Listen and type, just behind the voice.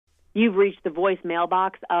You've reached the voice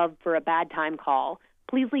mailbox of For a Bad Time Call.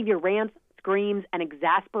 Please leave your rants, screams, and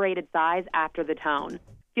exasperated sighs after the tone.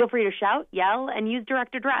 Feel free to shout, yell, and use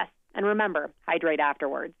direct address. And remember, hydrate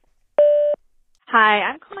afterwards. Hi,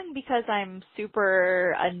 I'm calling because I'm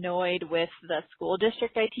super annoyed with the school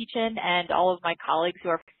district I teach in and all of my colleagues who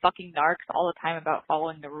are fucking narcs all the time about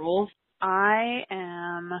following the rules. I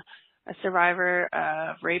am a survivor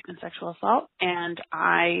of rape and sexual assault, and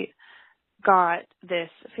I got this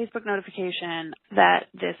Facebook notification that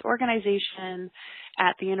this organization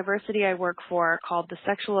at the university I work for called the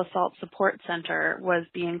Sexual Assault Support Center was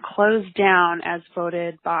being closed down as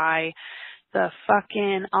voted by the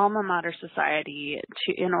fucking Alma Mater Society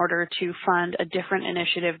in order to fund a different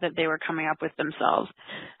initiative that they were coming up with themselves.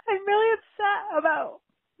 I'm really upset about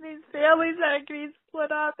these families that are getting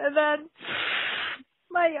split up, and then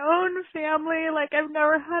my own family, like I've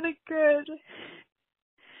never had a good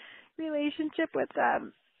relationship with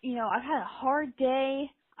them. You know, I've had a hard day.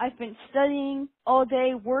 I've been studying all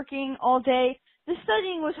day, working all day. The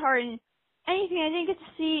studying was hard, and anything I didn't get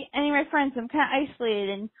to see any of my friends. I'm kind of isolated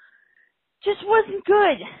and just wasn't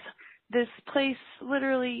good. This place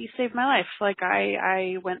literally saved my life. Like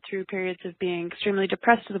I went through periods of being extremely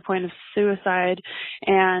depressed to the point of suicide,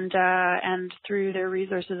 and through their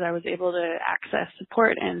resources I was able to access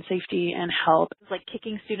support and safety and help. It's like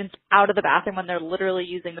kicking students out of the bathroom when they're literally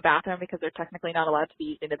using the bathroom because they're technically not allowed to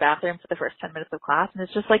be using the bathroom for the first 10 minutes of class. And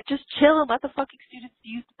it's just like, just chill and let the fucking students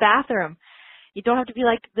use the bathroom. You don't have to be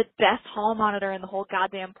like the best hall monitor in the whole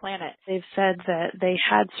goddamn planet. They've said that they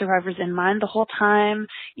had survivors in mind the whole time,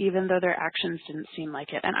 even though their actions didn't seem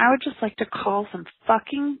like it. And I would just like to call some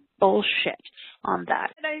fucking bullshit on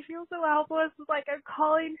that. And I feel so helpless. Like I'm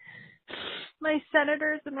calling my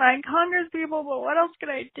senators and my Congress people, but what else can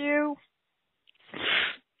I do?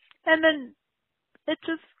 And then it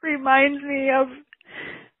just reminds me of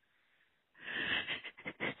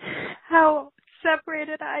how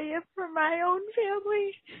separated I am from my own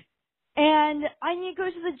family. And I need to go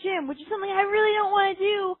to the gym, which is something I really don't want to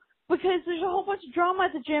do because there's a whole bunch of drama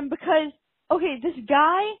at the gym because, okay, this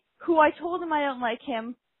guy who I told him I don't like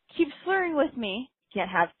him keeps flirting with me. You can't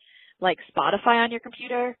have, like, Spotify on your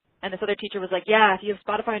computer. And this other teacher was like, yeah, if you have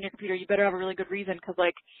Spotify on your computer, you better have a really good reason because,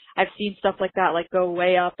 like, I've seen stuff like that, like, go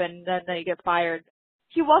way up and then they get fired.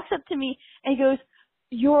 He walks up to me and he goes,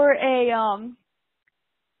 he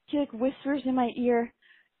like whispers in my ear,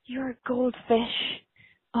 you're a goldfish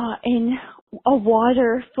in a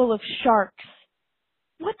water full of sharks.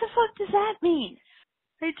 What the fuck does that mean?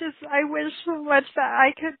 I wish so much that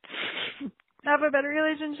I could have a better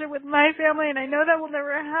relationship with my family, and I know that will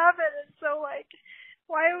never happen. And so, like,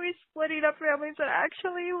 why are we splitting up families that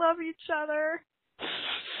actually love each other?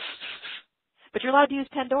 But you're allowed to use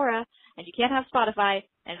Pandora, and you can't have Spotify,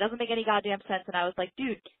 and it doesn't make any goddamn sense. And I was like,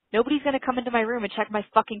 dude, nobody's going to come into my room and check my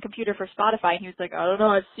fucking computer for Spotify. And he was like, I don't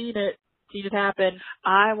know, I've seen it happen.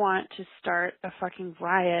 I want to start a fucking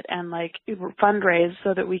riot and like fundraise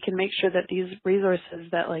so that we can make sure that these resources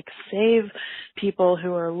that like save people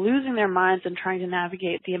who are losing their minds and trying to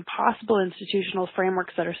navigate the impossible institutional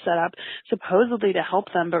frameworks that are set up supposedly to help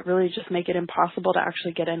them, but really just make it impossible to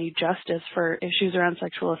actually get any justice for issues around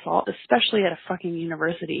sexual assault, especially at a fucking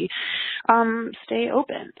university, stay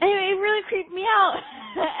open. Anyway, it really creeped me out.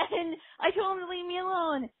 And I told him to leave me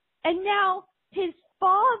alone. And now his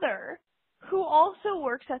father, who also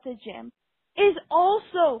works at the gym, is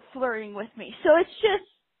also flirting with me. So it's just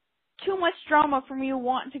too much drama for me to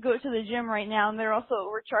want to go to the gym right now, and they're also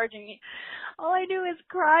overcharging me. All I do is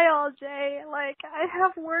cry all day. Like, I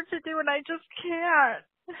have work to do and I just can't.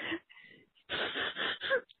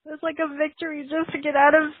 It's like a victory just to get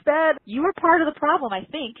out of bed. You are part of the problem, I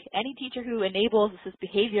think. Any teacher who enables this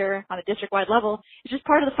behavior on a district-wide level is just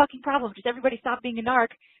part of the fucking problem. Just everybody stop being a narc,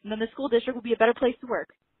 and then the school district will be a better place to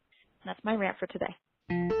work. And that's my rant for today.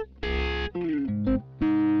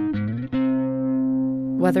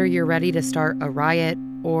 Whether you're ready to start a riot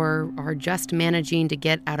or are just managing to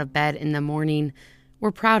get out of bed in the morning,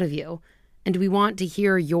 we're proud of you, and we want to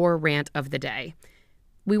hear your rant of the day.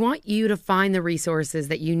 We want you to find the resources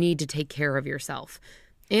that you need to take care of yourself.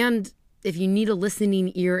 And if you need a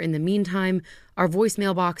listening ear in the meantime, our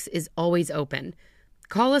voicemail box is always open.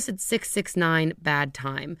 Call us at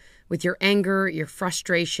 669-BAD-TIME with your anger, your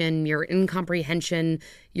frustration, your incomprehension,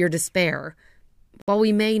 your despair. While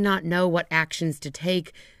we may not know what actions to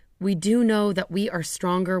take, we do know that we are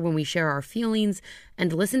stronger when we share our feelings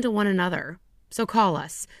and listen to one another. So call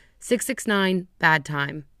us,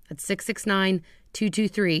 669-BAD-TIME. That's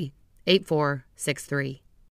 669-223-8463.